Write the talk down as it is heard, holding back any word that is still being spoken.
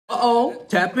Uh-oh,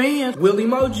 tap in. Willie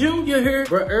Moore Jr. here.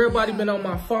 Bro, everybody been on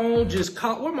my phone,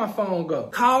 where my phone go?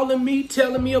 Calling me,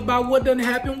 telling me about what done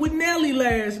happened with Nelly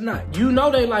last night. You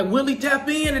know they like, Willie, tap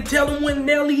in and tell them when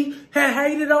Nelly had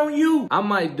hated on you. I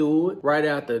might do it right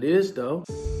after this, though.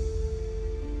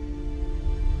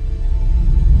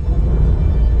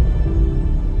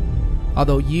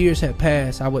 Although years had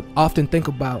passed, I would often think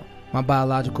about my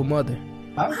biological mother.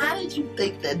 How did you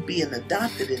think that being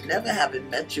adopted and never having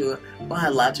met your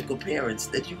biological parents,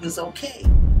 that you was okay?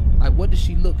 Like, what did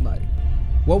she look like?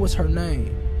 What was her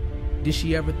name? Did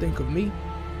she ever think of me?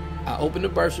 I opened the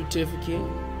birth certificate,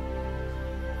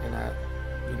 and I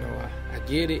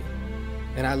get it,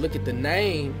 and I look at the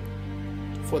name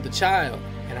for the child,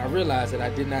 and I realized that I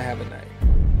did not have a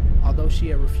name. Although she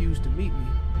had refused to meet me,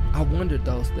 I wondered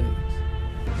those things.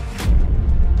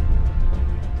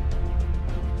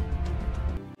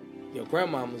 Your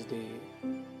grandmama's dead,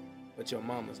 but your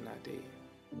mama's not dead.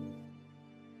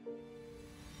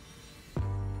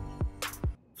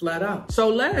 Flat out. So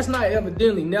last night,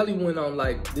 evidently, Nelly went on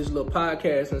like this little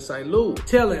podcast in St. Louis,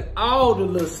 telling all the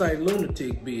little St.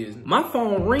 Lunatic business. My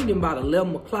phone ringing about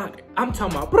 11 o'clock. I'm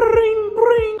talking about bring,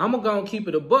 bring. I'm gonna keep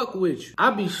it a buck with you.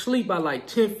 I be asleep by like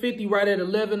 10:50 right at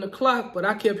 11 o'clock, but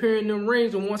I kept hearing them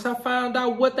rings, and once I found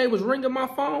out what they was ringing my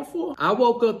phone for, I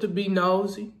woke up to be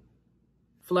nosy.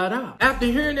 Flat out. After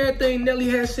hearing everything Nelly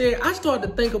had said, I started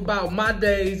to think about my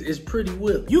days as Pretty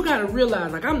Willie. You gotta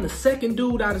realize, like, I'm the second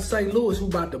dude out of St. Louis who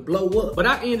about to blow up. But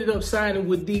I ended up signing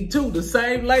with D2, the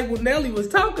same label Nelly was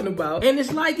talking about. And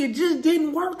it's like it just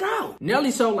didn't work out.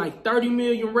 Nelly sold like 30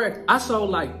 million records. I sold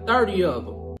like 30 of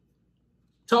them.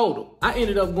 Total. I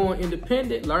ended up going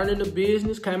independent, learning the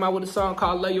business, came out with a song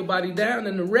called Lay Your Body Down,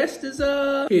 and the rest is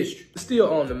history.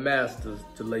 Still on the masters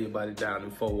to Lay Your Body Down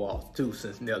in 4 walls too,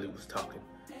 since Nelly was talking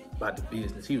about the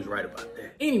business. He was right about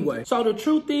that. Anyway, so the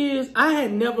truth is, I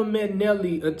had never met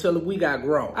Nelly until we got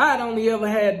grown. I had only ever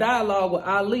had dialogue with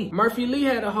Ali. Murphy Lee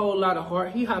had a whole lot of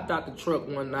heart. He hopped out the truck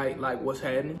one night like, what's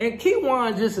happening? And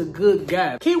Keywan just a good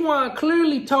guy. Keywan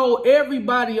clearly told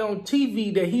everybody on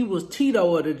TV that he was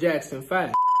Tito of the Jackson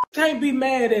 5. Can't be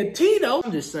mad at Tito.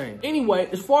 I'm just saying. Anyway,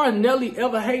 as far as Nelly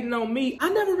ever hating on me, I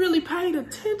never really paid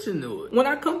attention to it. When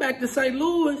I come back to St.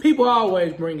 Louis, people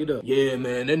always bring it up. Yeah,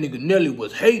 man, that nigga Nelly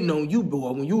was hating on you,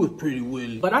 boy, when you was Pretty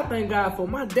Willie. But I thank God for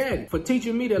my daddy, for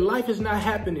teaching me that life is not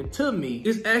happening to me.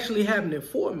 It's actually happening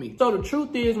for me. So the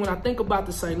truth is, when I think about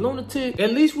the St. Lunatic,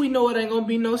 at least we know it ain't gonna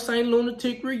be no St.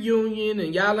 Lunatic reunion,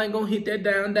 and y'all ain't gonna hit that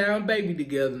down, down baby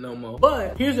together no more.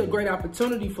 But here's a great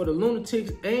opportunity for the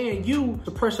Lunatics and you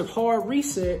to press a hard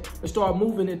reset and start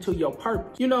moving into your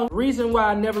purpose. You know, the reason why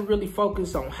I never really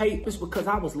focused on hate is because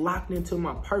I was locked into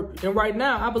my purpose. And right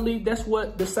now, I believe that's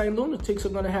what the St. Lunatics are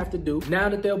gonna have to do now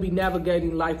that they'll be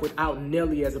navigating life without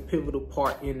Nelly as a pivotal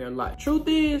part in their life. Truth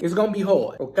is, it's gonna be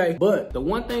hard, okay? But the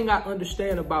one thing I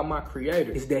understand about my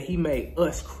creator is that he made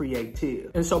us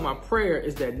creative. And so my prayer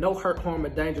is that no hurt, harm, or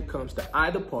danger comes to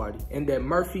either party, and that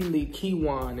Murphy Lee,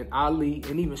 Keywan, and Ali,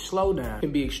 and even Slowdown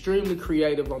can be extremely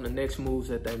creative on the next moves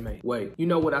that they make. Wait, you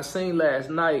know what I seen last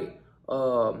night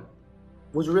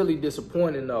was really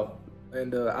disappointing though,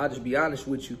 and I'll just be honest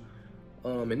with you.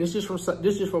 And this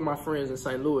is from my friends in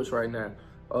St. Louis right now.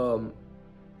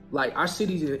 Like, our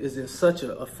city is in such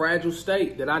a fragile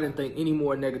state that I didn't think any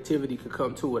more negativity could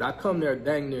come to it. I come there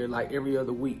dang near like every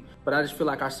other week, but I just feel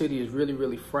like our city is really,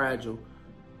 really fragile.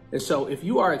 And so if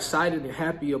you are excited and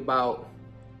happy about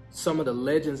some of the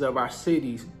legends of our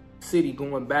city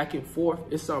going back and forth,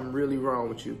 it's something really wrong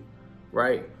with you,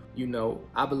 right? You know,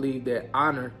 I believe that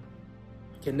honor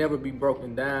can never be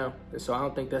broken down. And so I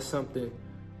don't think that's something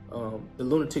the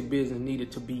lunatic business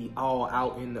needed to be all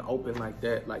out in the open like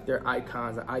that. Like, they're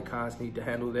icons, and icons need to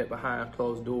handle that behind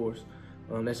closed doors.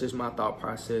 That's just my thought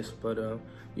process. But,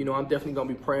 you know, I'm definitely going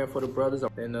to be praying for the brothers.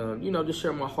 And, you know, just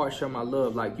share my heart, share my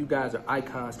love. Like, you guys are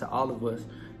icons to all of us.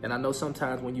 And I know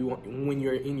sometimes when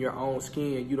you're in your own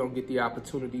skin, you don't get the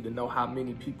opportunity to know how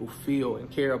many people feel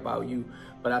and care about you.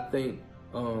 But I think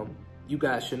you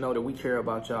guys should know that we care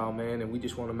about y'all, man. And we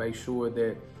just want to make sure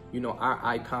that, you know, our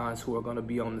icons who are going to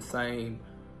be on the same,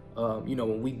 you know,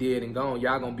 when we dead and gone,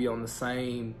 y'all going to be on the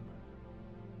same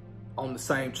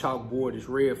chalkboard as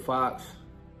Red Fox,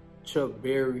 Chuck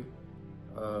Berry,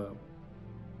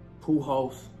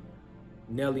 Pujols,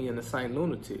 Nelly, and the St.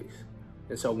 Lunatics.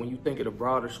 And so when you think of the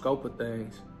broader scope of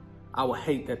things, I would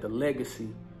hate that the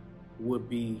legacy would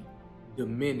be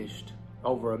diminished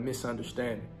over a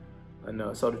misunderstanding.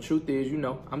 And so the truth is, you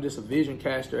know, I'm just a vision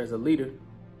caster as a leader.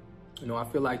 You know, I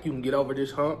feel like you can get over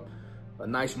this hump. A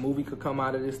nice movie could come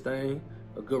out of this thing.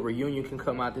 A good reunion can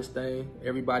come out of this thing.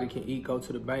 Everybody can eat, go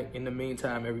to the bank. In the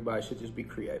meantime, everybody should just be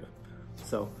creative.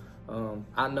 So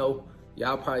I know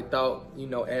y'all probably thought, you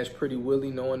know, as Pretty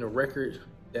Willie, knowing the record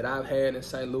that I've had in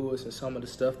St. Louis and some of the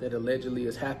stuff that allegedly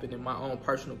has happened in my own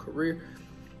personal career,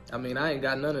 I mean, I ain't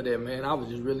got none of that, man. I was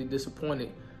just really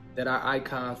disappointed that our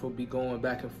icons would be going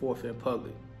back and forth in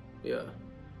public. Yeah.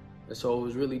 And so it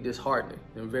was really disheartening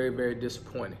and very, very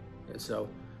disappointing. And so,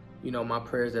 you know, my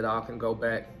prayers that all can go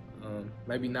back,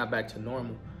 maybe not back to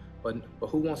normal, but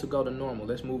who wants to go to normal?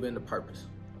 Let's move into purpose,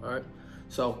 all right?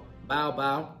 So, bow,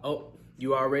 bow. Oh,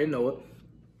 you already know it.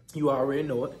 You already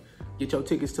know it. Get your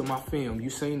tickets to my film. You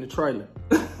seen the trailer.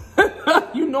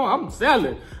 You know I'm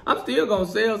selling. I'm still gonna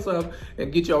sell some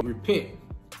and get y'all repent.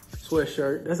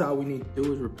 Sweatshirt. That's all we need to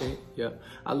do is repent. Yeah.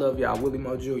 I love y'all. Willie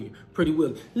Moore Jr. Pretty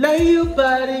Willie. Lay your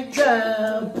body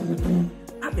down.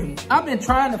 I've been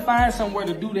trying to find somewhere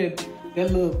to do that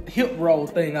little hip roll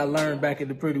thing I learned back in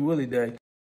the Pretty Willie days.